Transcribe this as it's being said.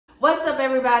What's up,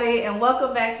 everybody, and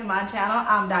welcome back to my channel.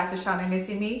 I'm Dr. Shauna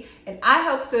Missy Me, and I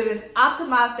help students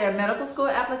optimize their medical school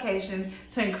application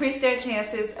to increase their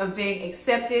chances of being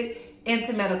accepted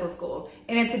into medical school.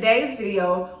 And in today's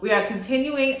video, we are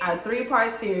continuing our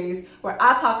three-part series where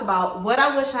I talk about what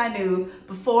I wish I knew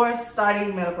before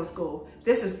starting medical school.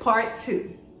 This is part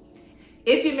 2.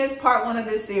 If you missed part 1 of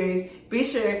this series, be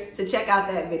sure to check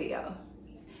out that video.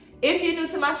 If you're new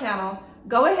to my channel,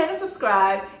 go ahead and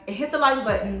subscribe and hit the like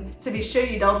button to be sure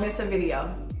you don't miss a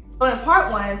video. So in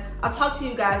part 1, I'll talk to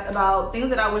you guys about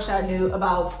things that I wish I knew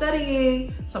about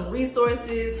studying, some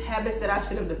resources, habits that I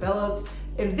should have developed.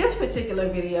 In this particular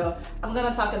video, I'm going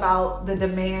to talk about the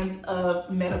demands of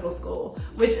medical school,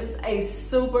 which is a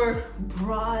super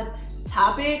broad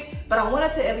topic, but I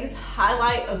wanted to at least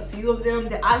highlight a few of them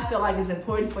that I feel like is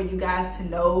important for you guys to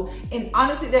know. And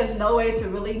honestly, there's no way to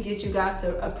really get you guys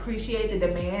to appreciate the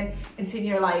demand until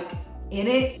you're like in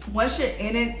it. Once you're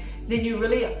in it, then you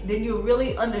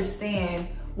really understand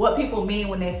what people mean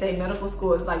when they say medical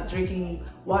school is like drinking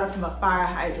water from a fire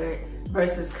hydrant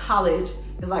versus college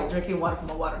is like drinking water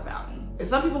from a water fountain. And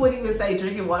some people would even say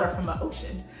drinking water from an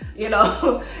ocean, you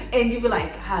know? And you'd be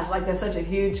like, gosh, like that's such a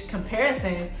huge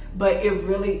comparison, but it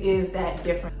really is that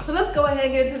different. So let's go ahead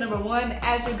and get into number 1.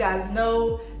 As you guys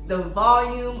know, the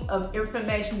volume of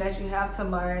information that you have to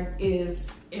learn is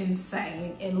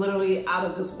insane and literally out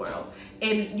of this world.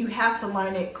 And you have to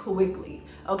learn it quickly,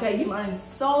 okay? You learn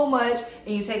so much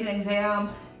and you take an exam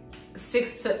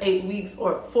 6 to 8 weeks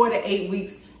or 4 to 8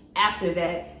 weeks after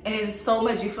that, and it's so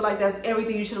much, you feel like that's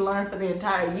everything you should have learned for the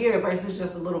entire year versus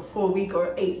just a little 4-week or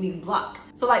 8-week block.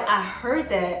 So like I heard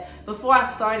that before I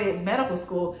started medical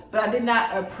school, but I did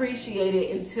not appreciate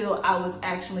it until I was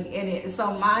actually in it. And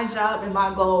so my job and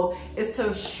my goal is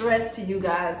to stress to you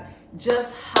guys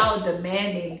just how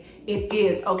demanding it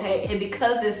is, okay? And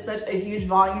because there's such a huge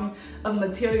volume of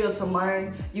material to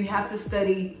learn, you have to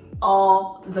study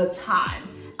all the time.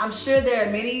 I'm sure there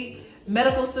are many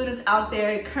medical students out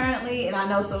there currently, and I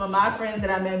know some of my friends that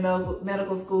I'm in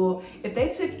medical school, if they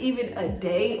took even a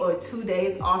day or 2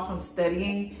 days off from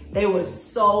studying, they were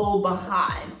so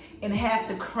behind and had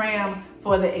to cram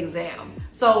for the exam.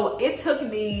 So it took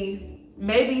me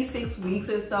maybe 6 weeks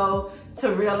or so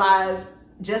to realize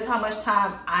just how much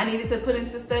time I needed to put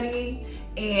into studying,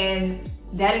 and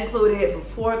that included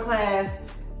before class,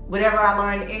 whatever I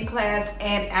learned in class,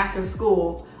 and after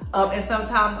school. And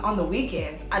sometimes on the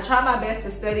weekends. I try my best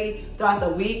to study throughout the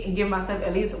week and give myself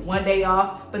at least 1 day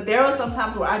off, but there were some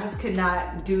times where I just could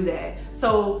not do that.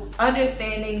 So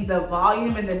understanding the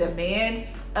volume and the demand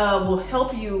will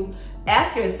help you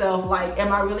ask yourself, like,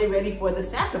 am I really ready for the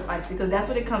sacrifice? Because that's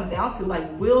what it comes down to. Like,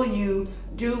 will you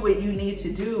do what you need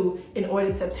to do in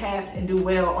order to pass and do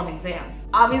well on exams?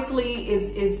 Obviously,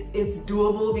 it's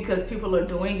doable because people are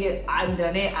doing it. I've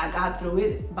done it. I got through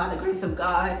it by the grace of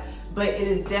God. But it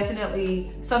is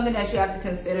definitely something that you have to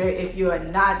consider if you are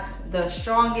not the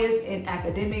strongest in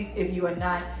academics, if you are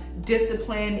not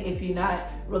disciplined, if you're not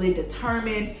really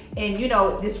determined. And you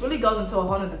know, this really goes into a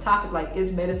whole nother topic, like,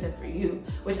 is medicine for you?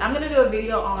 Which I'm gonna do a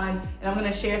video on, and I'm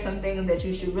gonna share some things that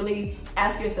you should really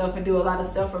ask yourself and do a lot of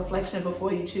self-reflection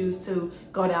before you choose to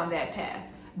go down that path.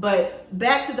 But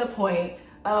back to the point,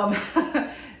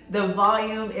 the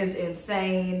volume is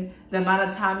insane. The amount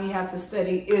of time you have to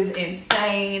study is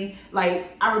insane.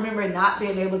 Like, I remember not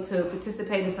being able to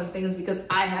participate in some things because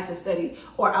I had to study,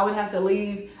 or I would have to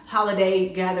leave holiday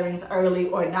gatherings early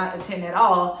or not attend at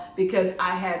all because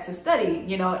I had to study,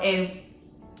 you know. And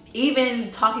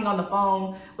even talking on the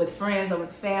phone with friends or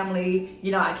with family,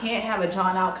 you know, I can't have a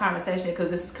drawn out conversation because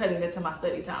this is cutting into my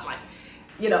study time. Like,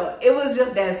 you know, it was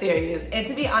just that serious. And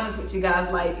to be honest with you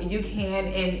guys, like, you can,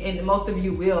 and most of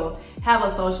you will, have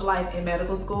a social life in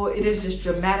medical school. It is just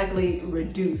dramatically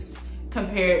reduced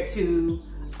compared to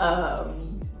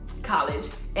college.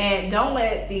 And don't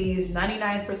let these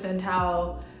 99th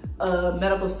percentile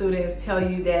medical students tell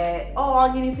you that, oh,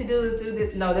 all you need to do is do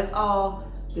this. No, that's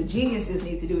all the geniuses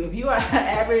need to do. If you are an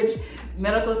average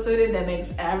medical student that makes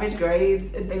average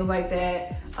grades and things like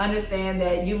that, understand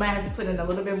that you might have to put in a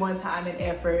little bit more time and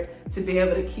effort to be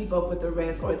able to keep up with the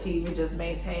rest, or to even just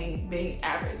maintain being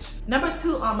average. Number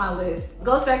 2 on my list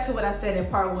goes back to what I said in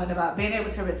part 1 about being able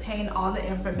to retain all the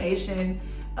information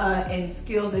and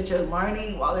skills that you're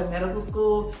learning while in medical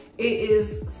school. It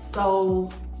is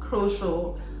so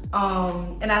crucial.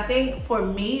 And I think for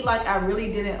me, like, I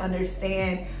really didn't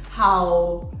understand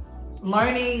how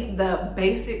learning the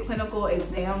basic clinical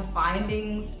exam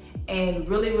findings and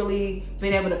really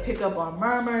being able to pick up on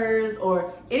murmurs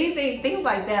or anything, things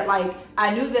like that. Like,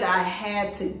 I knew that I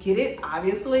had to get it,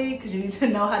 obviously, because you need to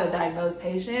know how to diagnose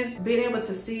patients. Being able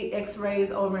to see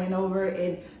x-rays over and over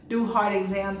and do hard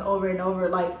exams over and over,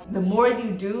 like the more you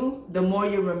do, the more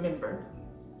you remember.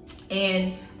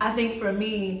 And I think for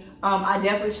me, I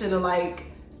definitely should have like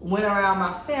went around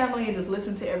my family and just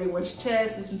listened to everyone's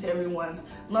chest, listen to everyone's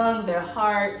lungs, their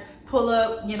heart, pull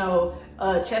up, you know,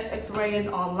 chest x-rays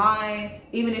online,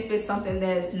 even if it's something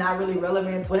that's not really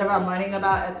relevant to whatever I'm learning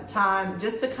about at the time,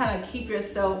 just to kind of keep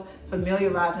yourself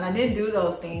familiarized. And I didn't do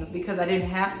those things because I didn't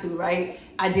have to, right?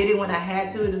 I did it when I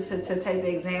had to, just to take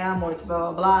the exam or to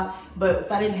blah, blah, blah. But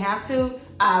if I didn't have to,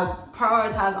 I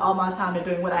prioritized all my time to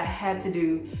doing what I had to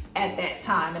do at that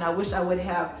time. And I wish I would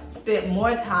have spent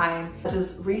more time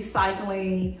just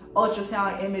recycling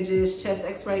ultrasound images, chest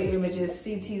x-ray images,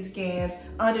 CT scans,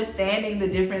 understanding the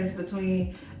difference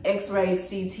between x-ray,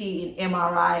 CT, and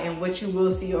MRI, and what you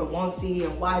will see or won't see,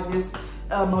 and why this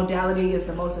modality is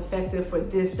the most effective for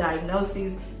this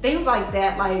diagnosis, things like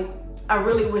that. Like, I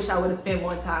really wish I would have spent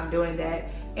more time doing that.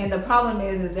 And the problem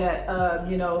is that,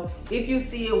 you know, if you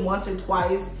see it once or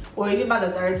twice, or even by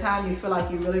the third time, you feel like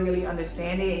you really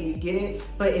understand it and you get it.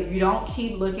 But if you don't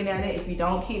keep looking at it, if you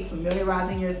don't keep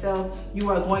familiarizing yourself, you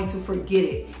are going to forget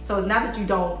it. So it's not that you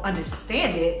don't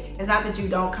understand it. It's not that you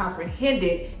don't comprehend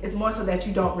it. It's more so that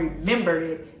you don't remember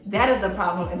it. That is the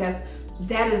problem. And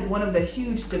that is one of the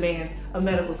huge demands of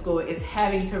medical school, is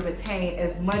having to retain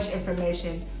as much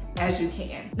information as you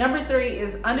can. Number 3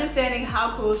 is understanding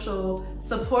how crucial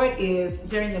support is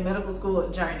during your medical school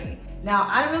journey. Now,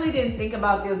 I really didn't think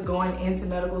about this going into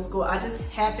medical school. I just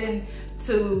happened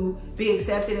to be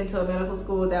accepted into a medical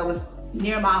school that was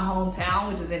near my hometown,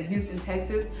 which is in Houston,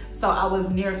 Texas. So I was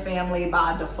near family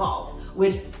by default,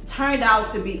 which turned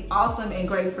out to be awesome and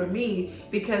great for me,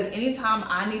 because anytime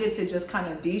I needed to just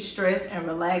kind of de-stress and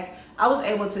relax, I was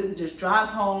able to just drive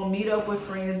home, meet up with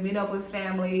friends, meet up with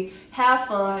family, have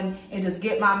fun, and just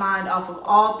get my mind off of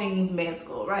all things med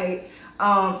school, right?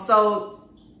 So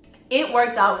it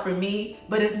worked out for me,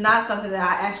 but it's not something that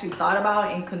I actually thought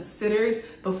about and considered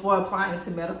before applying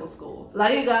to medical school. A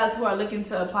lot of you guys who are looking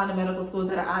to apply to medical schools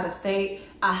that are out of state,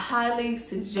 I highly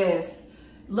suggest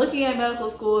looking at medical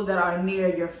schools that are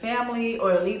near your family,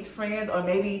 or at least friends, or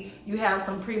maybe you have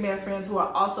some pre-med friends who are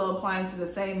also applying to the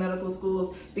same medical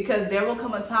schools, because there will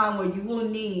come a time where you will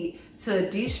need to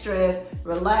de-stress,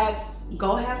 relax,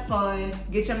 go have fun,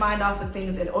 get your mind off of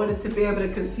things in order to be able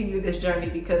to continue this journey,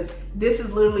 because this is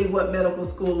literally what medical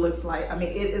school looks like. I mean,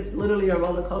 it is literally a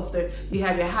roller coaster. You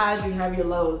have your highs, you have your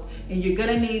lows, and you're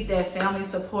gonna need that family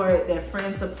support, that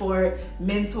friend support,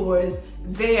 mentors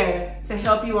there to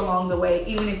help you along the way,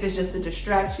 even if it's just to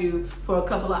distract you for a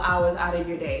couple of hours out of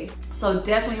your day. So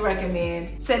definitely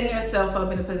recommend setting yourself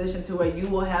up in a position to where you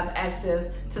will have access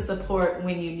to support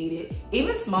when you need it.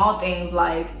 Even small things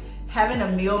like having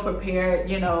a meal prepared,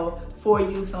 you know, for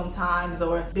you sometimes,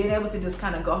 or being able to just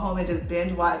kind of go home and just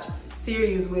binge watch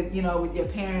series with, you know, with your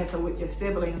parents or with your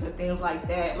siblings or things like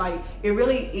that. Like, it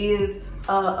really is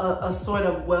a sort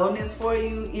of wellness for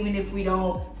you, even if we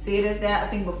don't see it as that. I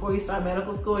think before you start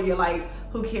medical school, you're like,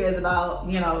 who cares about,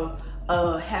 you know,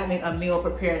 having a meal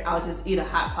prepared? I'll just eat a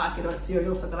Hot Pocket or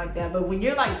cereal, something like that. But when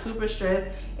you're like super stressed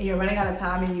and you're running out of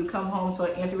time and you come home to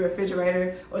an empty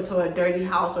refrigerator or to a dirty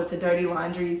house or to dirty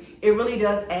laundry, it really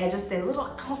does add just that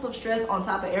little ounce of stress on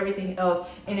top of everything else,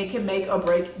 and it can make or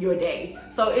break your day.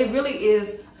 So it really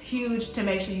is huge to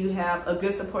make sure you have a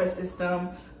good support system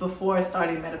before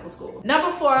starting medical school.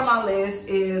 Number 4 on my list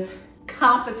is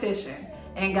competition.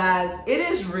 And guys, it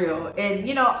is real. And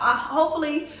you know,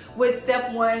 hopefully with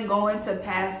step 1 going to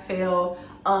pass fail,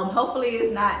 hopefully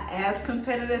it's not as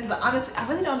competitive, but honestly, I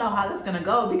really don't know how that's gonna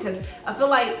go, because I feel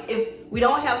like if we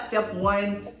don't have step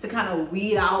 1 to kind of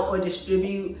weed out or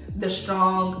distribute the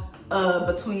strong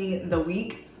between the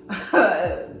weak,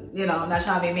 you know, I'm not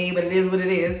trying to be mean, but it is what it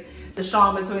is, the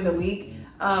strong between the weak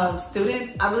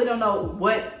students, I really don't know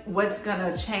what's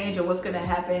gonna change or what's gonna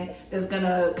happen that's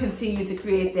gonna continue to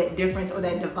create that difference or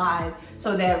that divide,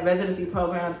 so that residency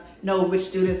programs know which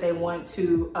students they want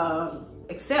to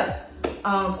accept.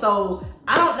 So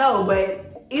I don't know,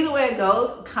 but either way it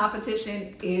goes,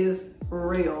 competition is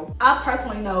real. I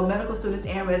personally know medical students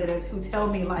and residents who tell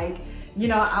me, like, you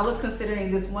know, I was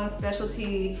considering this one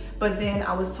specialty, but then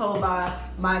I was told by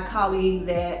my colleague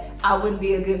that I wouldn't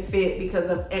be a good fit because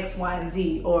of X, Y, and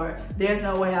Z, or there's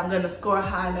no way I'm gonna score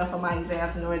high enough on my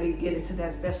exams in order to get into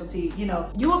that specialty. You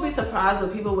know, you will be surprised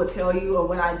what people will tell you or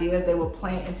what ideas they will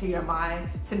plant into your mind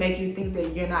to make you think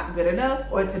that you're not good enough,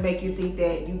 or to make you think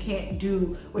that you can't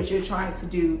do what you're trying to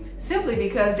do, simply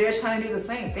because they're trying to do the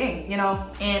same thing, you know?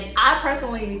 And I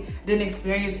personally didn't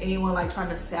experience anyone like trying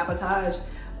to sabotage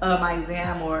my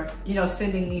exam, or, you know,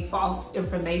 sending me false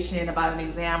information about an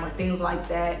exam or things like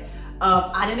that.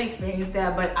 I didn't experience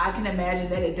that, but I can imagine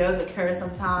that it does occur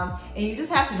sometimes. And you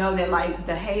just have to know that like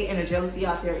the hate and the jealousy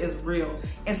out there is real.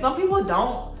 And some people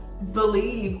don't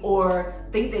believe or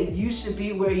think that you should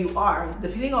be where you are,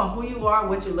 depending on who you are,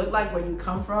 what you look like, where you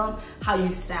come from, how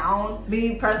you sound.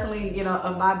 Me personally, you know,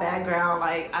 of my background,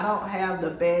 like I don't have the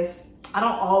best, I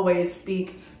don't always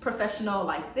speak professional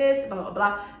like this, blah, blah,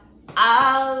 blah.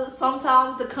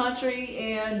 Sometimes the country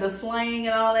and the slang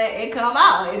and all that, it come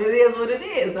out and it is what it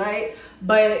is, right?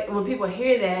 But when people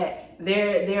hear that,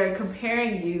 they're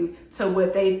comparing you to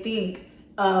what they think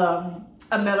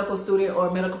a medical student or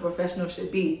a medical professional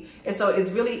should be. And so it's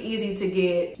really easy to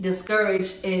get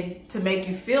discouraged and to make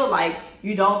you feel like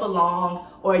you don't belong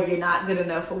or you're not good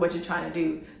enough for what you're trying to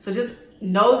do. So just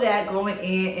know that going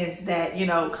in is that, you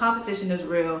know, competition is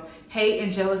real. Hate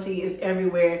and jealousy is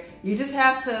everywhere. You just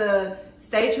have to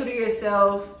stay true to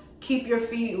yourself, keep your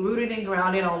feet rooted and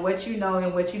grounded on what you know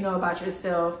and what you know about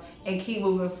yourself, and keep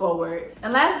moving forward.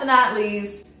 And last but not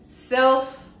least,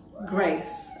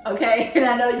 self-grace. Okay, and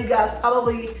I know you guys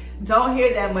probably don't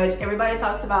hear that much. Everybody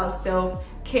talks about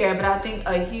self-care, but I think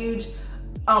a huge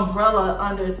umbrella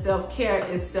under self-care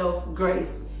is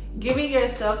self-grace. Giving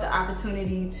yourself the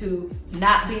opportunity to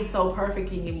not be so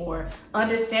perfect anymore.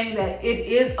 Understanding that it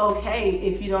is okay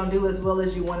if you don't do as well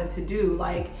as you wanted to do.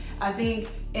 Like, I think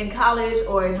in college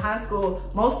or in high school,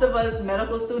 most of us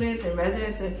medical students and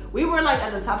residents, we were like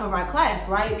at the top of our class,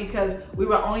 right? Because we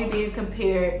were only being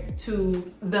compared to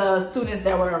the students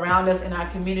that were around us in our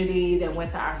community that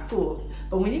went to our schools.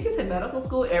 But when you get to medical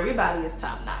school, everybody is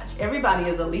top notch. Everybody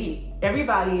is elite.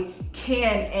 Everybody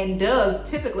can and does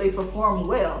typically perform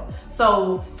well.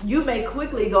 So you may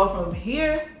quickly go from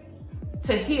here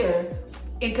to here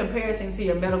in comparison to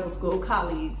your medical school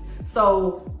colleagues.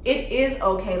 So it is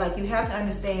okay. Like, you have to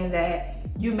understand that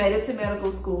you made it to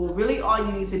medical school. Really all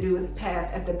you need to do is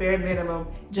pass at the bare minimum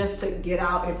just to get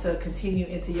out and to continue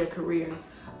into your career.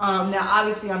 Now,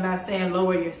 obviously, I'm not saying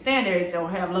lower your standards or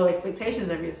have low expectations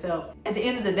of yourself. At the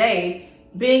end of the day,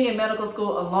 being in medical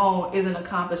school alone is an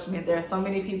accomplishment. There are so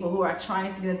many people who are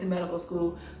trying to get into medical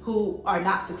school who are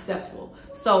not successful.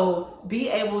 So be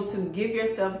able to give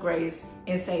yourself grace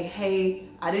and say, hey,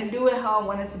 I didn't do it how I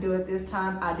wanted to do it this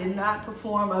time. I did not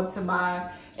perform up to my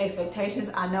expectations.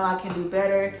 I know I can do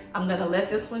better. I'm gonna let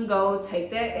this one go,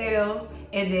 take that L,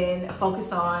 and then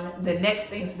focus on the next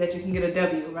thing so that you can get a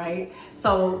W, right?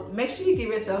 So make sure you give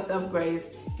yourself self-grace.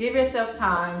 Give yourself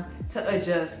time to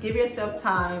adjust. Give yourself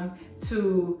time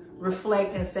to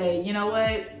reflect and say, you know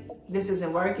what, this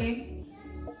isn't working,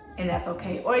 and that's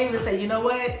okay. Or even say, you know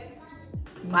what,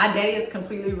 my day is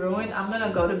completely ruined. I'm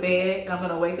gonna go to bed and I'm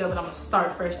gonna wake up and I'm gonna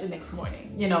start fresh the next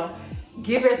morning. You know,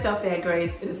 give yourself that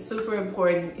grace. It is super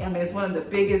important. I mean, it's one of the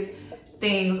biggest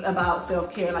things about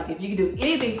self-care. Like, if you can do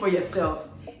anything for yourself,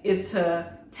 is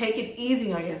to take it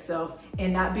easy on yourself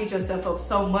and not beat yourself up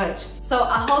so much. So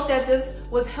I hope that this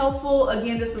was helpful.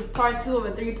 Again, this was part 2 of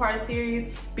a 3-part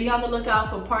series. Be on the lookout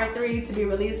for part 3 to be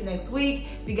released next week.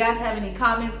 If you guys have any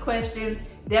comments, questions,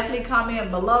 definitely comment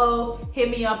below. Hit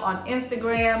me up on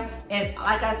Instagram. And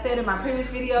like I said in my previous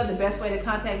video, the best way to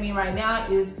contact me right now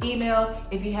is email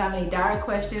if you have any direct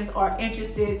questions or are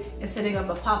interested in setting up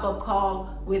a pop-up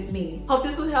call with me. Hope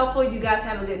this was helpful. You guys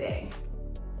have a good day.